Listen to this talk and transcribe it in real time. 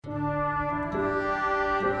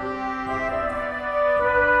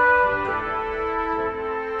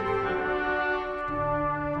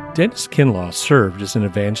Dennis Kinlaw served as an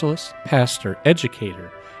evangelist, pastor,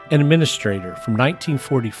 educator, and administrator from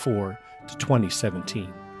 1944 to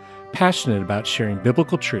 2017. Passionate about sharing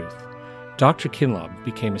biblical truth, Dr. Kinlaw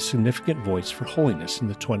became a significant voice for holiness in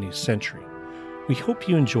the 20th century. We hope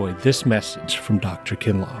you enjoy this message from Dr.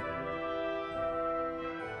 Kinlaw.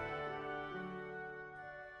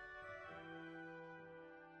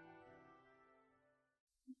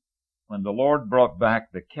 When the Lord brought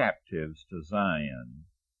back the captives to Zion,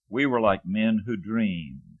 we were like men who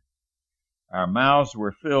dreamed. Our mouths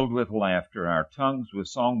were filled with laughter, our tongues with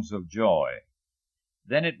songs of joy.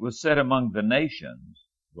 Then it was said among the nations,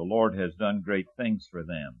 the Lord has done great things for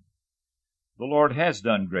them. The Lord has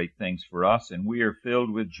done great things for us, and we are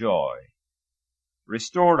filled with joy.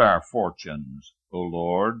 Restored our fortunes, O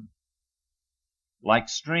Lord, like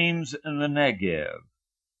streams in the Negev.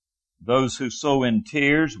 Those who sow in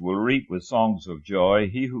tears will reap with songs of joy.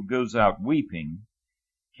 He who goes out weeping,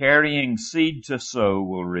 carrying seed to sow,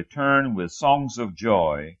 will return with songs of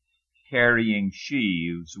joy, carrying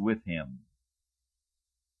sheaves with him.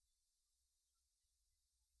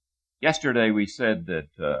 Yesterday we said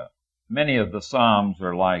that many of the Psalms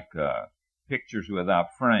are like pictures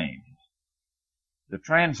without frames. The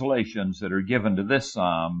translations that are given to this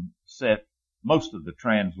Psalm most of the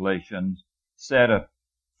translations set a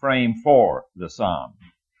frame for the Psalm.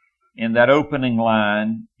 In that opening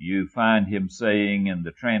line, you find him saying in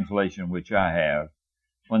the translation which I have,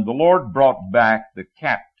 when the Lord brought back the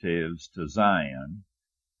captives to Zion,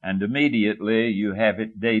 and immediately you have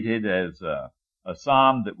it dated as a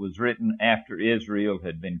psalm that was written after Israel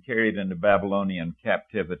had been carried into Babylonian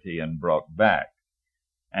captivity and brought back.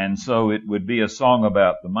 And so it would be a song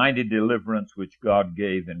about the mighty deliverance which God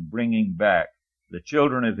gave in bringing back the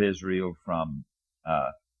children of Israel from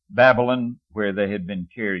Babylon, where they had been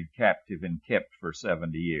carried captive and kept for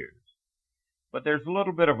 70 years. But there's a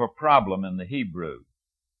little bit of a problem in the Hebrew,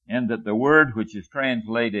 in that the word which is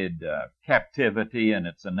translated captivity, and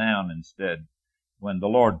it's a noun instead, when the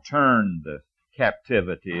Lord turned the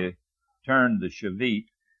captivity, turned the Shavit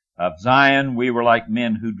of Zion, we were like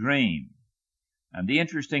men who dreamed. And the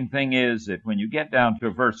interesting thing is that when you get down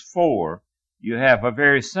to verse 4, you have a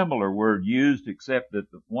very similar word used, except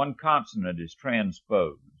that the one consonant is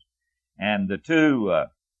transposed. And the two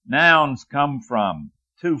nouns come from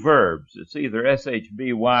two verbs. It's either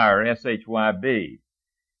shby or shyb.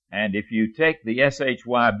 And if you take the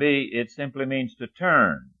shyb, it simply means to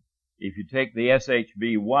turn. If you take the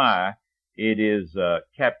shby, it is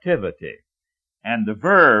captivity. And the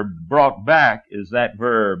verb brought back is that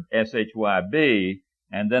verb shyb,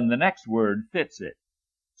 and then the next word fits it.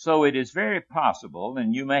 So it is very possible,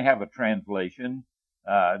 and you may have a translation.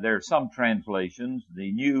 There are some translations.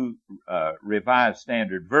 The New Revised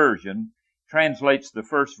Standard Version translates the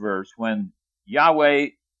first verse when Yahweh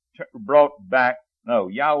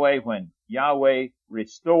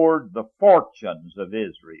restored the fortunes of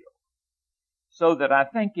Israel. So that I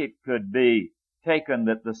think it could be taken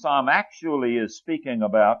that the psalm actually is speaking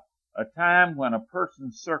about a time when a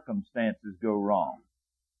person's circumstances go wrong.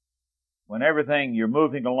 When everything, you're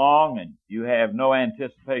moving along and you have no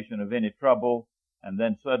anticipation of any trouble, and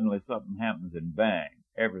then suddenly something happens and bang,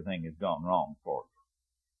 everything has gone wrong for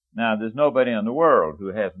you. Now, there's nobody in the world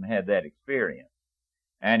who hasn't had that experience.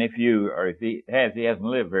 And if he has, he hasn't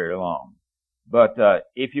lived very long. But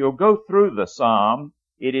if you'll go through the psalm,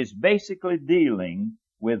 it is basically dealing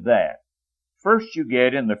with that. First you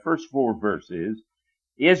get in the first 4 verses,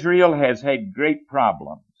 Israel has had great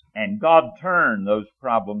problems, and God turned those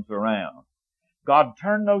problems around. God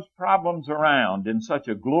turned those problems around in such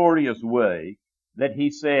a glorious way that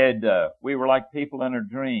he said, we were like people in a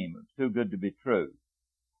dream. It's too good to be true.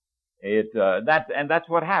 That's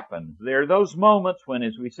what happens. There are those moments when,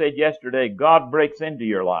 as we said yesterday, God breaks into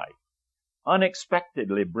your life,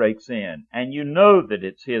 unexpectedly breaks in, and you know that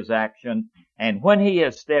it's his action. And when he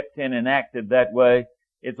has stepped in and acted that way,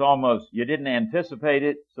 it's almost, you didn't anticipate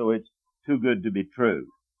it, so it's too good to be true.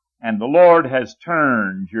 And the Lord has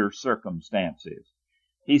turned your circumstances.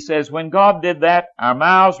 He says, when God did that, our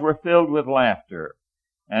mouths were filled with laughter,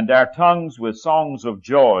 and our tongues with songs of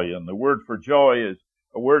joy. And the word for joy is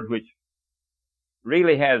a word which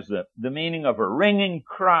really has the meaning of a ringing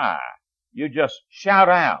cry. You just shout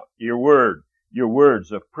out your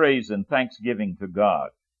words of praise and thanksgiving to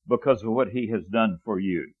God because of what he has done for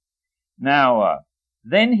you. Now,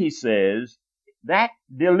 then he says, that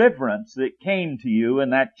deliverance that came to you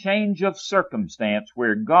and that change of circumstance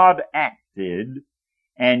where God acted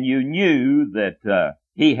and you knew that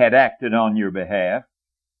he had acted on your behalf,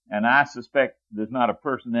 and I suspect there's not a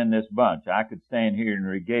person in this bunch. I could stand here and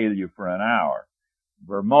regale you for an hour.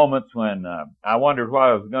 were moments when I wondered what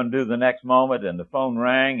I was going to do the next moment, and the phone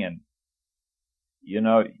rang, and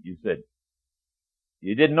you said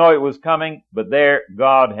you didn't know it was coming, but there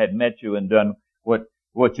God had met you and done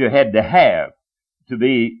what you had to have to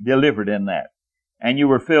be delivered in that, and you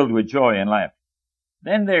were filled with joy and laughter.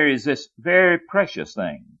 Then there is this very precious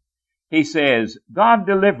thing. He says, God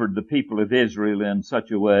delivered the people of Israel in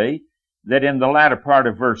such a way that in the latter part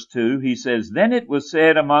of verse 2, he says, then it was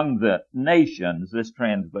said among the nations, this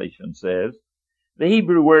translation says, the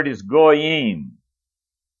Hebrew word is goyim.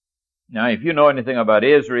 Now, if you know anything about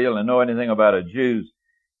Israel and know anything about a Jew's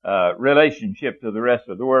relationship to the rest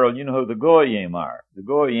of the world, you know who the goyim are. The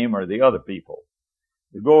goyim are the other people.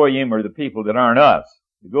 The goyim are the people that aren't us.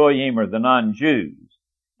 The goyim are the non-Jews.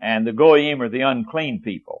 And the goyim are the unclean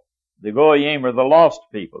people. The goyim are the lost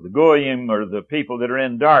people. The goyim are the people that are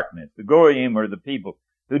in darkness. The goyim are the people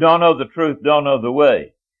who don't know the truth, don't know the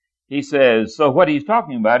way. He says, so what he's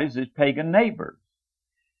talking about is his pagan neighbors.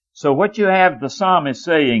 So what you have the psalmist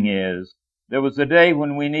saying is, there was a day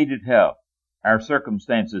when we needed help. Our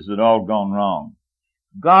circumstances had all gone wrong.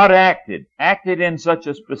 God acted in such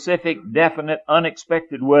a specific, definite,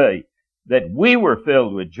 unexpected way that we were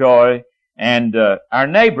filled with joy, and our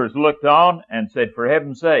neighbors looked on and said, for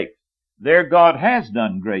heaven's sake, their God has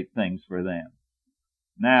done great things for them.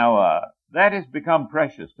 Now, that has become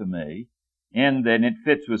precious to me, in that it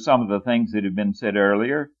fits with some of the things that have been said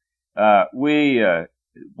earlier.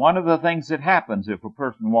 One of the things that happens if a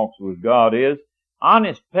person walks with God is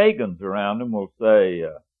honest pagans around them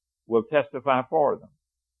will testify for them.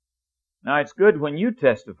 Now, it's good when you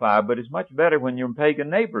testify, but it's much better when your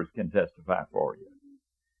pagan neighbors can testify for you.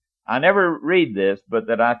 I never read this, but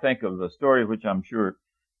that I think of the story which I'm sure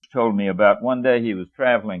told me about. One day he was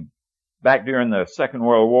traveling back during the Second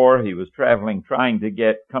World War. He was traveling,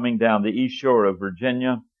 coming down the east shore of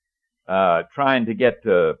Virginia, trying to get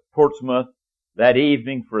to Portsmouth that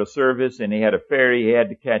evening for a service, and he had a ferry he had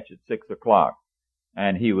to catch at 6 o'clock.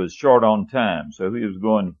 And he was short on time, so he was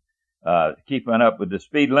going, keeping up with the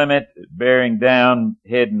speed limit, bearing down,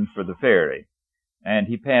 heading for the ferry. And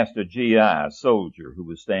he passed a GI, soldier, who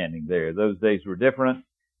was standing there. Those days were different.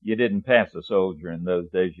 You didn't pass a soldier in those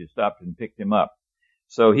days. You stopped and picked him up.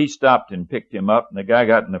 So he stopped and picked him up, and the guy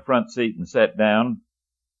got in the front seat and sat down,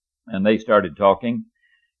 and they started talking.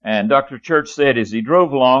 And Dr. Church said as he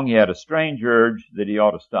drove along, he had a strange urge that he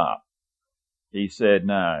ought to stop. He said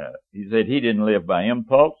he didn't live by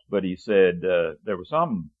impulse, but he said there were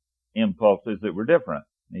some impulses that were different.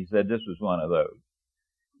 And he said this was one of those.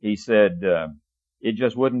 He said it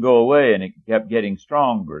just wouldn't go away, and it kept getting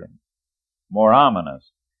stronger and more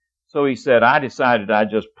ominous. So he said, I decided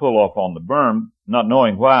I'd just pull off on the berm, not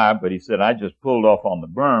knowing why, but he said I just pulled off on the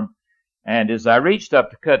berm. And as I reached up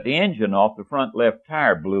to cut the engine off, the front left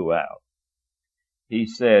tire blew out. He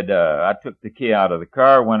said, I took the key out of the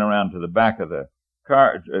car, went around to the back of the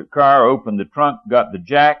car, opened the trunk, got the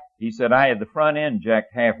jack. He said, I had the front end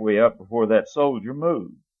jacked halfway up before that soldier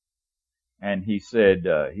moved. And he said,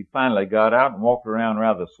 he finally got out and walked around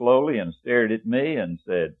rather slowly and stared at me and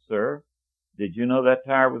said, sir, did you know that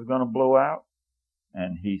tire was going to blow out?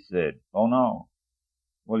 And he said, oh no.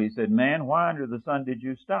 Well, he said, man, why under the sun did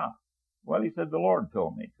you stop? Well, he said, the Lord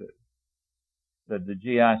told me to. Said the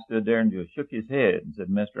GI stood there and just shook his head and said,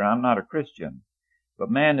 mister, I'm not a Christian,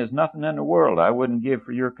 but man, there's nothing in the world I wouldn't give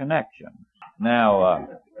for your connection. Now,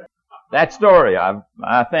 that story, I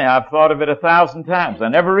think I've thought of it 1,000 times. I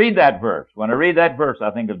never read that verse. When I read that verse,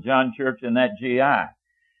 I think of John Church and that GI.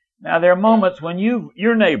 Now, there are moments when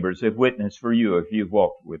your neighbors have witnessed for you if you've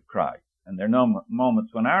walked with Christ. And there are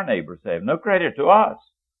moments when our neighbors have. No credit to us.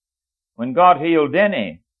 When God healed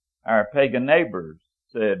Denny, our pagan neighbors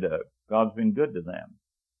said, God's been good to them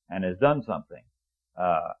and has done something.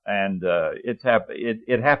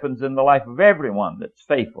 It happens in the life of everyone that's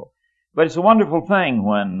faithful. But it's a wonderful thing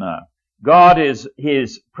when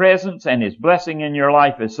His presence and His blessing in your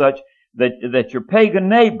life is such that your pagan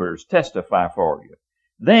neighbors testify for you.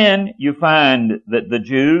 Then you find that the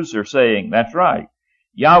Jews are saying, that's right,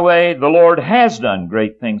 Yahweh, the Lord, has done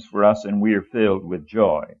great things for us, and we are filled with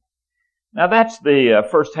joy. Now that's the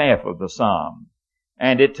first half of the psalm.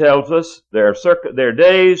 And it tells us there are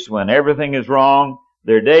days when everything is wrong.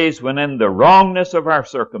 There are days when in the wrongness of our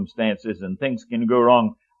circumstances, and things can go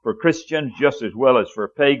wrong for Christians just as well as for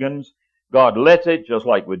pagans, God lets it, just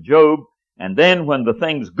like with Job. And then when the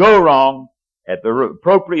things go wrong, at the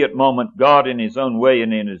appropriate moment, God in His own way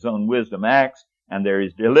and in His own wisdom acts, and there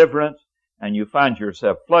is deliverance, and you find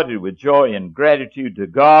yourself flooded with joy and gratitude to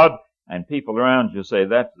God, and people around you say,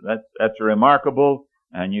 that's remarkable,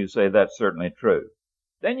 and you say, that's certainly true.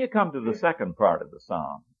 Then you come to the second part of the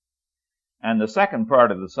psalm. And the second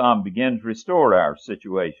part of the psalm begins, restore our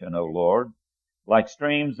situation, O Lord, like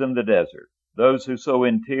streams in the desert. Those who sow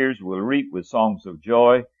in tears will reap with songs of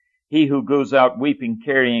joy. He who goes out weeping,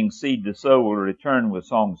 carrying seed to sow, will return with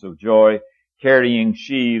songs of joy, carrying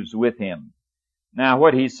sheaves with him. Now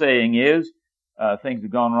what he's saying is, things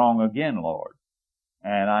have gone wrong again, Lord,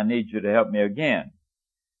 and I need you to help me again.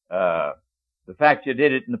 The fact you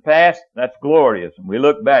did it in the past, that's glorious, and we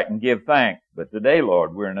look back and give thanks. But today,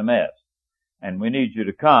 Lord, we're in a mess, and we need you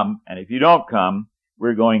to come, and if you don't come,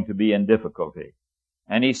 we're going to be in difficulty.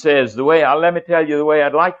 And he says, let me tell you the way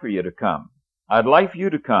I'd like for you to come. I'd like for you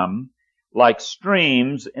to come like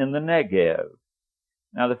streams in the Negev.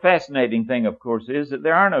 Now, the fascinating thing, of course, is that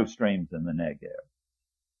there are no streams in the Negev.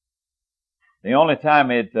 The only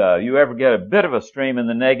time you ever get a bit of a stream in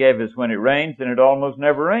the Negev is when it rains, and it almost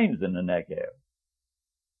never rains in the Negev.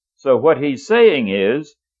 So what he's saying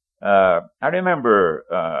is, I remember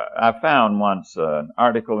I found once an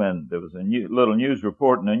article there was a little news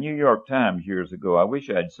report in the New York Times years ago. I wish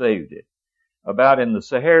I'd saved it. About in the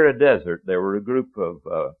Sahara Desert, there were a group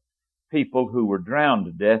of people who were drowned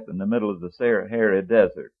to death in the middle of the Sahara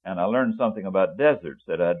Desert. And I learned something about deserts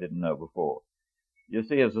that I didn't know before. You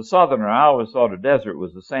see, as a southerner, I always thought a desert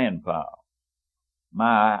was a sand pile.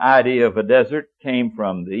 My idea of a desert came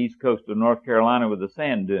from the east coast of North Carolina with the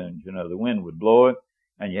sand dunes. You know, the wind would blow it,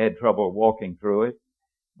 and you had trouble walking through it.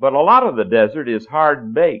 But a lot of the desert is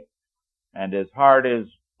hard baked and as hard as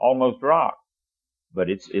almost rock. But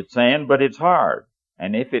it's sand, but it's hard.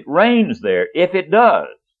 And if it rains there,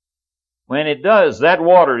 when it does, that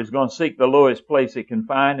water is going to seek the lowest place it can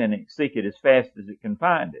find, and seek it as fast as it can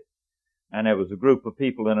find it. And there was a group of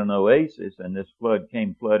people in an oasis, and this flood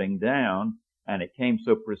came flooding down, and it came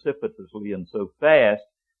so precipitously and so fast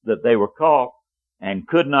that they were caught and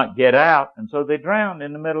could not get out, and so they drowned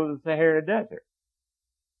in the middle of the Sahara Desert.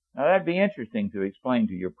 Now that'd be interesting to explain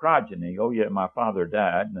to your progeny. Oh yeah, my father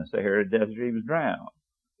died in the Sahara Desert, he was drowned.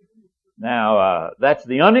 Now, that's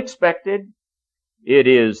the unexpected. It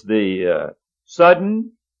is the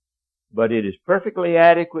sudden, but it is perfectly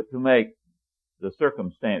adequate to make the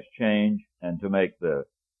circumstance change and to make the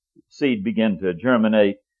seed begin to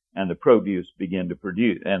germinate and the produce begin to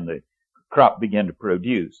produce and the crop begin to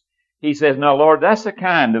produce. He says, no, Lord, that's the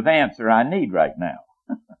kind of answer I need right now.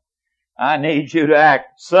 I need you to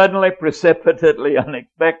act suddenly, precipitately,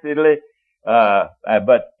 unexpectedly,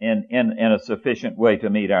 but in a sufficient way to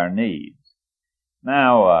meet our needs.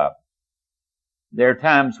 Now, there are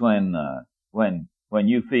times when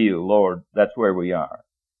you feel, Lord, that's where we are.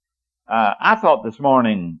 I thought this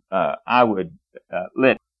morning I would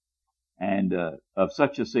let of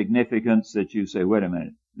such a significance that you say, wait a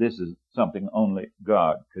minute, this is something only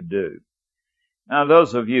God could do. Now,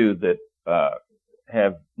 those of you that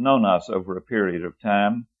have known us over a period of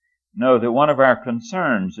time know that one of our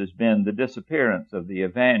concerns has been the disappearance of the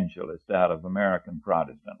evangelist out of American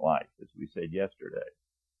Protestant life, as we said yesterday.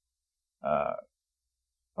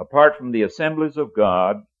 Apart from the Assemblies of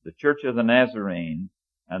God, the Church of the Nazarene,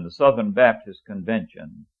 and the Southern Baptist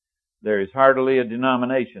Convention, there is hardly a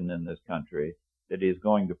denomination in this country that is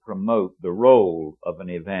going to promote the role of an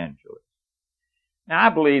evangelist. Now, I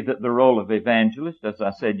believe that the role of evangelist, as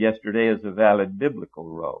I said yesterday, is a valid biblical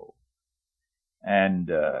role. And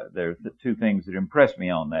there's the two things that impress me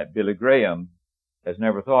on that. Billy Graham has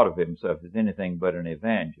never thought of himself as anything but an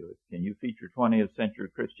evangelist. Can you feature 20th century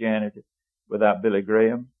Christianity without Billy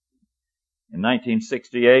Graham? In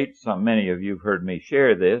 1968, many of you have heard me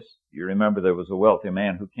share this. You remember there was a wealthy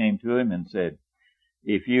man who came to him and said,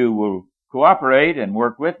 if you will cooperate and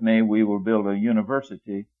work with me, we will build a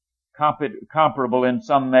university comparable in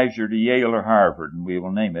some measure to Yale or Harvard, and we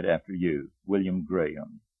will name it after you, William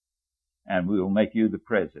Graham, and we will make you the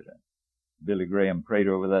president. Billy Graham prayed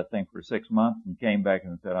over that thing for 6 months and came back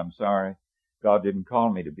and said, I'm sorry, God didn't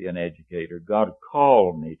call me to be an educator. God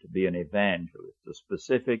called me to be an evangelist, a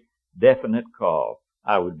specific, definite call.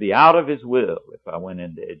 I would be out of his will if I went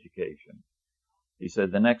into education. He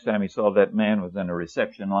said the next time he saw that man was in a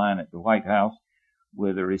reception line at the White House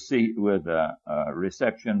with a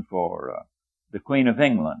reception for the Queen of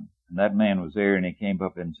England. And that man was there, and he came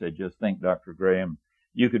up and said, just think, Dr. Graham,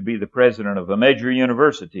 you could be the president of a major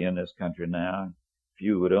university in this country now if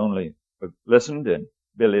you would only listened. And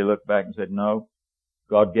Billy looked back and said, no,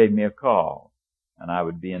 God gave me a call, and I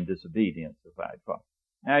would be in disobedience if I'd followed.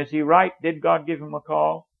 Now, is he right? Did God give him a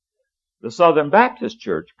call? The Southern Baptist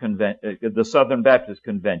the Southern Baptist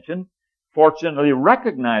Convention fortunately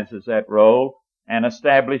recognizes that role and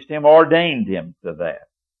established him, ordained him to that.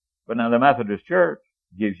 But now the Methodist Church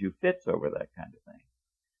gives you fits over that kind of thing.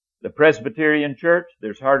 The Presbyterian Church,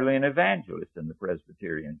 there's hardly an evangelist in the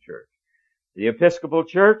Presbyterian Church. The Episcopal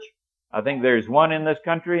Church, I think there's one in this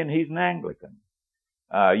country and he's an Anglican.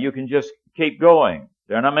 You can just keep going.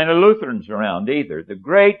 There are not many Lutherans around either. The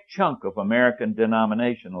great chunk of American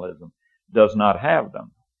denominationalism does not have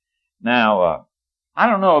them. Now, I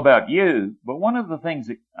don't know about you, but one of the things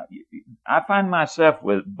that I find myself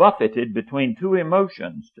buffeted between two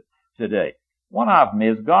emotions today. One of them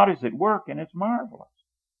is God is at work and it's marvelous.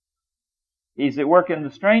 He's at work in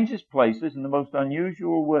the strangest places in the most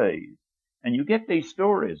unusual ways. And you get these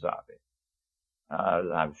stories of it.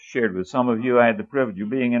 I've shared with some of you, I had the privilege of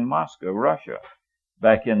being in Moscow, Russia,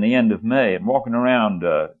 back in the end of May, and walking around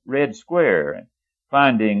Red Square and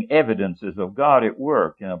finding evidences of God at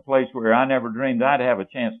work in a place where I never dreamed I'd have a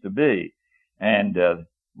chance to be. And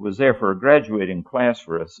was there for a graduating class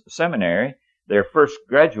for a seminary. Their first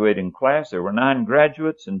graduating class, there were 9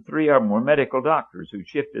 graduates, and 3 of them were medical doctors who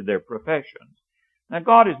shifted their professions. Now,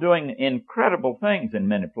 God is doing incredible things in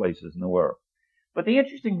many places in the world. But the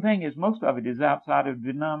interesting thing is most of it is outside of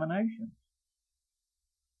denominations.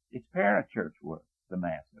 It's parachurch work, the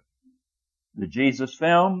massive. The Jesus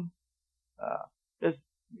film,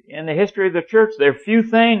 in the history of the church, there are few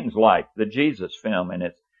things like the Jesus film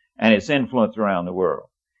and its influence around the world.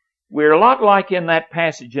 We're a lot like in that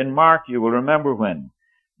passage in Mark. You will remember when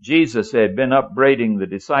Jesus had been upbraiding the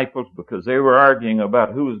disciples because they were arguing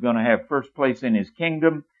about who was going to have first place in his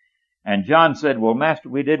kingdom. And John said, well, Master,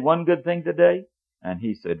 we did one good thing today. And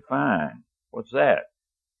he said, fine. What's that?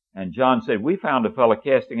 And John said, we found a fellow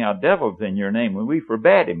casting out devils in your name, and we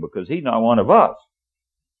forbade him because he's not one of us.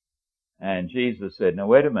 And Jesus said, now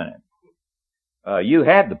wait a minute. You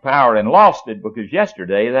had the power and lost it because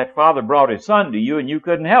yesterday that father brought his son to you and you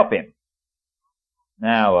couldn't help him.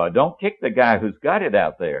 Now, don't kick the guy who's got it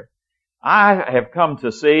out there. I have come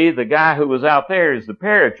to see the guy who was out there is the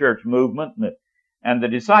parachurch movement and the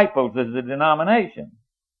disciples is the denomination.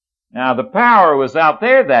 Now, the power was out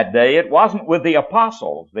there that day. It wasn't with the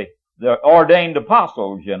apostles, the ordained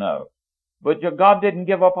apostles, you know. But God didn't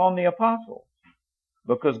give up on the apostles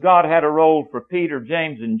because God had a role for Peter,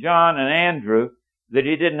 James, and John, and Andrew that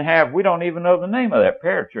he didn't have. We don't even know the name of that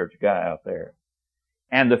parachurch guy out there.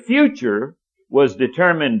 And the future was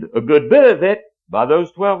determined, a good bit of it, by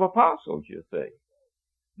those 12 apostles, you see.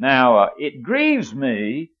 Now, it grieves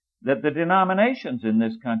me that the denominations in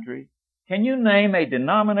this country, can you name a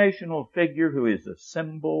denominational figure who is a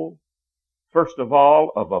symbol, first of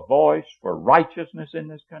all, of a voice for righteousness in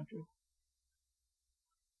this country?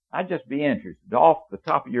 I'd just be interested, off the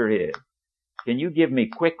top of your head. Can you give me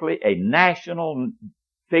quickly a national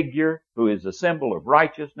figure who is a symbol of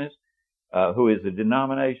righteousness, who is a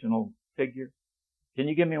denominational figure? Can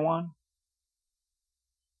you give me one?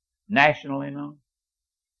 Nationally known?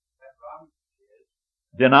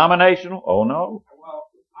 Denominational? Oh, no. Well,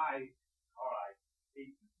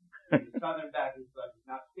 he's Southern Baptist, but he's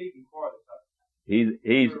not speaking for the Southern Baptist.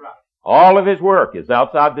 He's right. All of his work is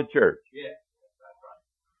outside the church. Yes, that's right.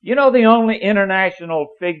 You know the only international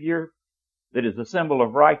figure that is a symbol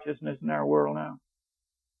of righteousness in our world now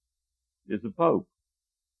is the Pope.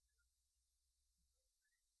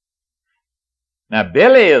 Now,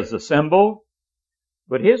 Billy is a symbol,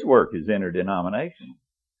 but his work is interdenominational.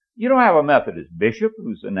 You don't have a Methodist bishop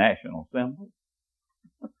who's a national symbol.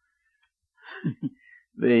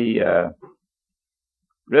 The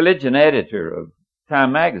religion editor of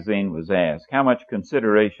Time magazine was asked how much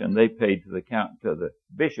consideration they paid to the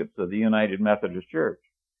bishops of the United Methodist Church.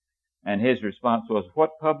 And his response was,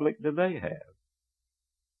 what public do they have?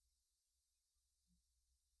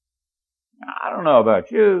 I don't know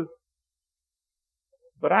about you,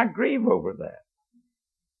 but I grieve over that.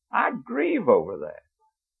 I grieve over that.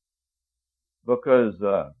 Because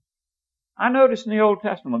I noticed in the Old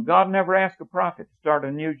Testament, God never asked a prophet to start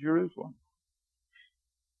a new Jerusalem.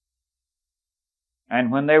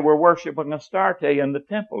 And when they were worshiping Astarte in the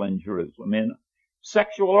temple in Jerusalem, in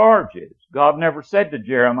sexual orgies, God never said to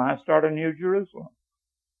Jeremiah, start a new Jerusalem.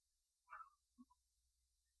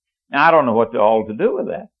 Now, I don't know what all to do with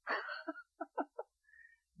that.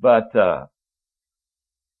 But the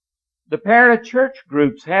parachurch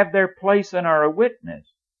groups have their place and are a witness.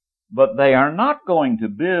 But they are not going to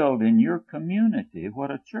build in your community what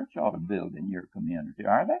a church ought to build in your community,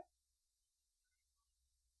 are they?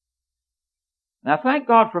 Now, thank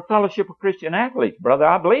God for Fellowship of Christian Athletes, brother.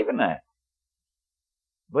 I believe in that.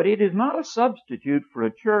 But it is not a substitute for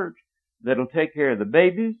a church that'll take care of the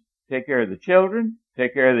babies, take care of the children,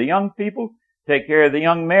 take care of the young people, take care of the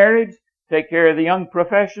young marrieds, take care of the young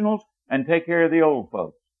professionals, and take care of the old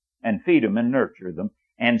folks, and feed them and nurture them,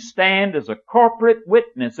 and stand as a corporate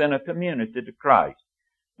witness in a community to Christ.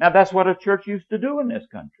 Now, that's what a church used to do in this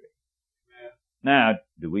country. Now,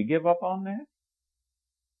 do we give up on that?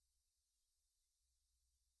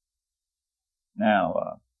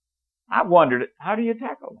 Now, I wondered, how do you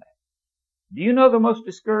tackle that? Do you know the most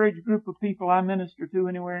discouraged group of people I minister to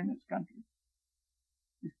anywhere in this country?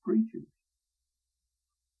 It's preachers.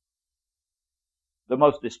 The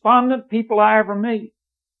most despondent people I ever meet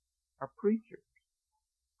are preachers.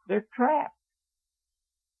 They're trapped.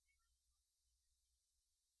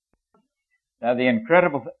 Now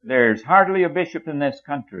there's hardly a bishop in this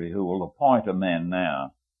country who will appoint a man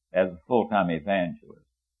now as a full-time evangelist.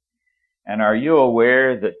 And are you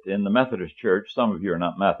aware that in the Methodist Church, some of you are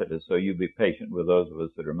not Methodists, so you be patient with those of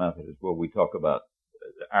us that are Methodists while we talk about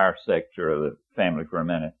our sector of the family for a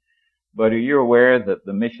minute. But are you aware that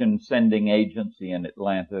the mission sending agency in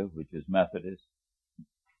Atlanta, which is Methodist,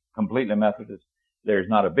 completely Methodist, there's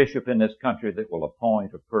not a bishop in this country that will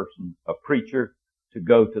appoint a preacher to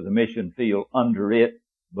go to the mission field under it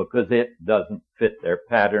because it doesn't fit their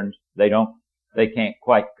patterns. They can't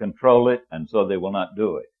quite control it, and so they will not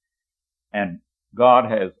do it. And God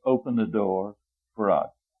has opened the door for us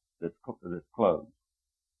that's closed.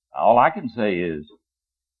 All I can say is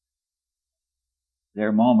there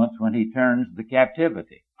are moments when He turns the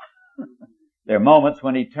captivity. There are moments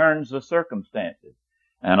when He turns the circumstances.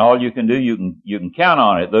 And all you can do, you can count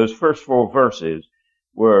on it. Those first 4 verses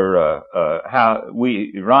were how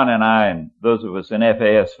Ron and I and those of us in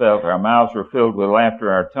FAS felt our mouths were filled with laughter,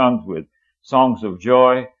 our tongues with songs of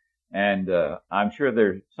joy. And I'm sure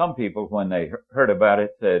there's some people, when they heard about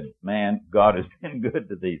it, said, man, God has been good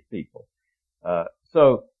to these people.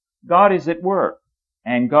 So God is at work.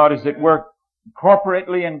 And God is at work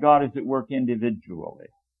corporately, and God is at work individually.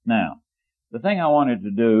 Now, the thing I wanted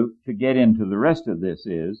to do to get into the rest of this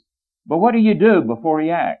is, but what do you do before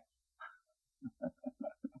He acts?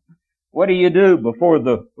 What do you do before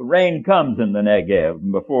the rain comes in the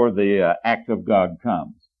Negev, before the act of God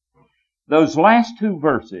comes? Those last 2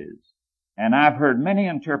 verses, and I've heard many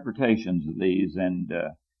interpretations of these, and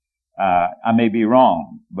I may be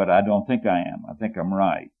wrong, but I don't think I am. I think I'm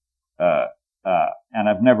right. And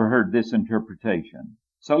I've never heard this interpretation.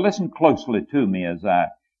 So listen closely to me as I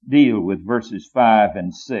deal with verses 5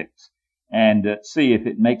 and 6 and see if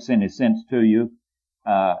it makes any sense to you,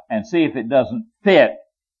 and see if it doesn't fit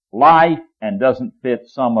life and doesn't fit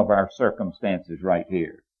some of our circumstances right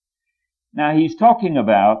here. Now, he's talking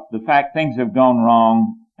about the fact things have gone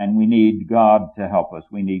wrong and we need God to help us.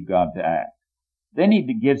 We need God to act. Then he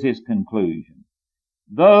gives his conclusion.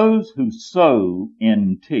 Those who sow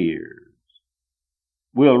in tears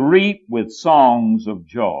will reap with songs of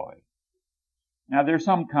joy. Now, there's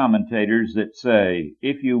some commentators that say,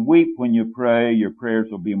 if you weep when you pray, your prayers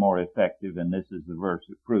will be more effective, and this is the verse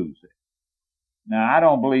that proves it. Now, I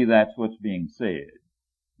don't believe that's what's being said.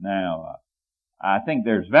 Now, I think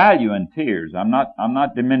there's value in tears. I'm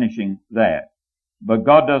not diminishing that. But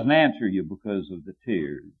God doesn't answer you because of the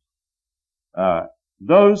tears.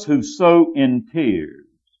 Those who sow in tears.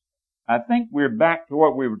 I think we're back to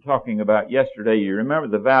what we were talking about yesterday. You remember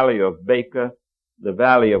the valley of Baca, the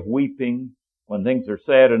valley of weeping, when things are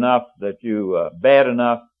sad enough that bad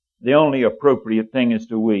enough, the only appropriate thing is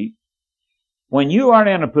to weep. When you are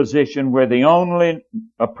in a position where the only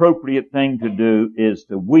appropriate thing to do is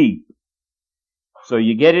to weep, so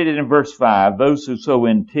you get it in verse 5, those who sow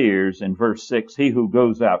in tears, in verse 6, he who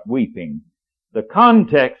goes out weeping. The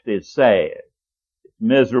context is sad. It's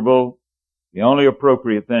miserable. The only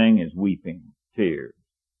appropriate thing is weeping, tears.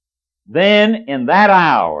 Then, in that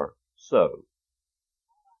hour, sow.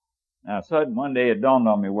 Now, suddenly, one day it dawned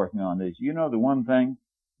on me working on this. You know the one thing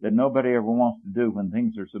that nobody ever wants to do when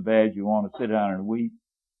things are so bad you want to sit down and weep?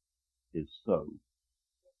 Is sow.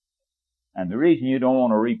 And the reason you don't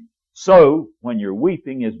want to sow when you're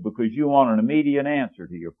weeping is because you want an immediate answer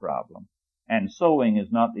to your problem. And sowing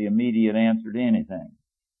is not the immediate answer to anything.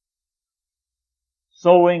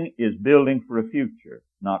 Sowing is building for a future,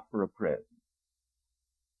 not for a present.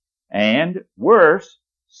 And worse,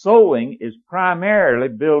 sowing is primarily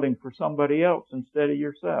building for somebody else instead of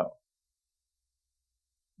yourself.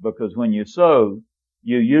 Because when you sow,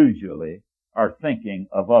 you usually are thinking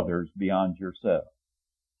of others beyond yourself.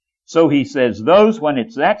 So he says, those, when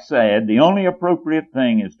it's that sad, the only appropriate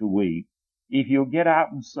thing is to weep. If you'll get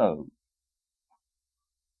out and sow,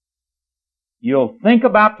 you'll think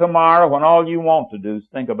about tomorrow when all you want to do is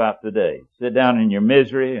think about today. Sit down in your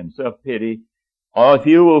misery and self-pity. Or if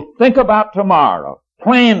you will think about tomorrow,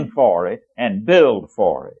 plan for it and build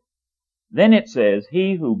for it. Then it says,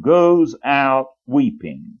 he who goes out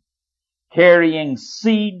weeping, carrying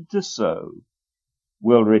seed to sow,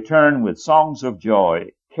 will return with songs of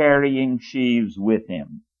joy, carrying sheaves with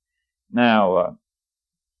him. Now,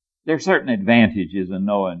 There are certain advantages in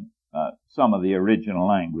knowing some of the original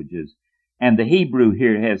languages, and the Hebrew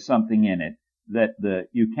here has something in it that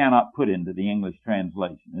you cannot put into the English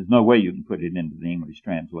translation. There's no way you can put it into the English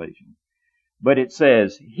translation. But it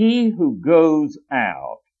says, he who goes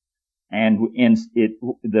out, and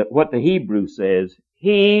what the Hebrew says,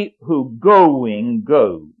 he who going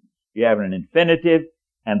goes. You have an infinitive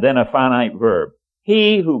and then a finite verb.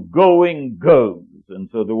 He who going goes. And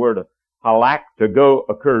so the word halak, to go,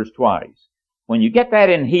 occurs twice. When you get that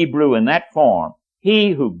in Hebrew in that form,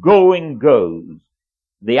 he who going goes,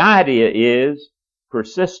 the idea is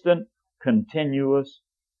persistent, continuous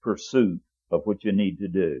pursuit of what you need to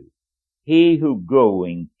do. He who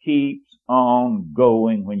going keeps on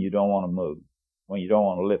going when you don't want to move, when you don't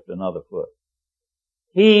want to lift another foot.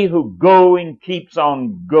 He who going keeps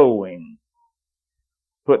on going,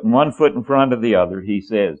 putting one foot in front of the other, he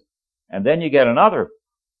says. And then you get another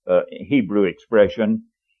Hebrew expression,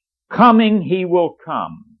 coming he will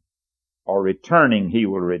come, or returning he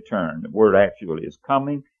will return. The word actually is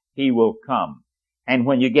coming, he will come. And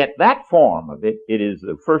when you get that form of it, it is,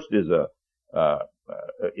 the first is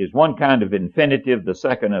one kind of infinitive, the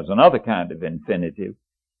second is another kind of infinitive.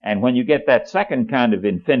 And when you get that second kind of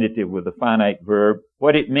infinitive with a finite verb,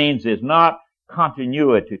 what it means is not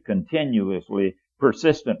continuity, continuously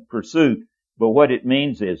persistent pursuit, but what it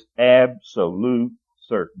means is absolute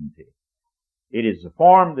certainty. It is the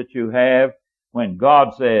form that you have when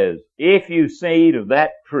God says, if you eat of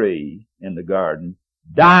that tree in the garden,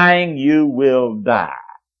 dying you will die.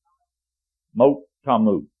 Mot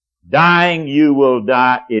tamut. Dying you will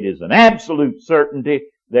die. It is an absolute certainty.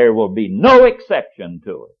 There will be no exception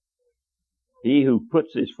to it. He who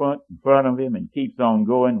puts his foot in front of him and keeps on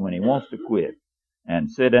going when he wants to quit and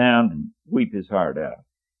sit down and weep his heart out.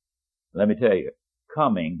 Let me tell you,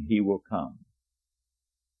 coming he will come.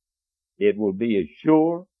 It will be as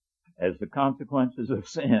sure as the consequences of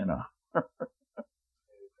sin are.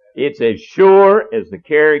 It's as sure as the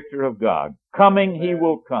character of God. Coming he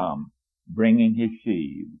will come, bringing his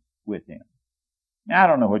sheaves with him. Now, I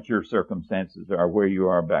don't know what your circumstances are, where you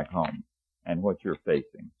are back home, and what you're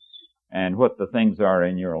facing, and what the things are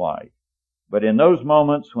in your life. But in those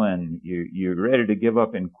moments when you're ready to give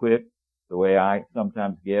up and quit, the way I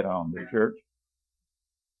sometimes get on the church,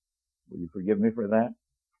 will you forgive me for that?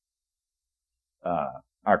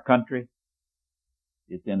 Our country,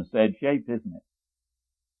 it's in a sad shape, isn't it?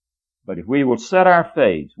 But if we will set our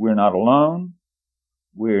face, we're not alone.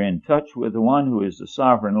 We're in touch with the one who is the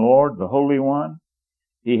sovereign Lord, the Holy One.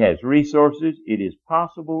 He has resources. It is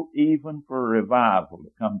possible even for a revival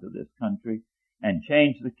to come to this country and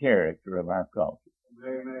change the character of our culture.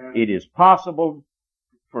 Amen. It is possible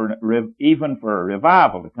even for a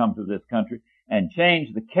revival to come to this country and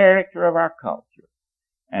change the character of our culture.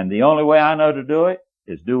 And the only way I know to do it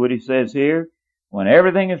is do what he says here. When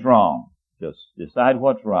everything is wrong, just decide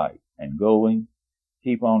what's right and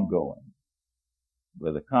keep on going.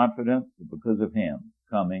 With a confidence that because of him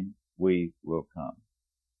coming, we will come.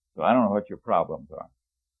 So I don't know what your problems are,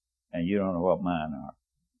 and you don't know what mine are,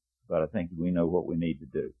 but I think we know what we need to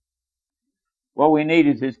do. What we need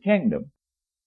is his kingdom.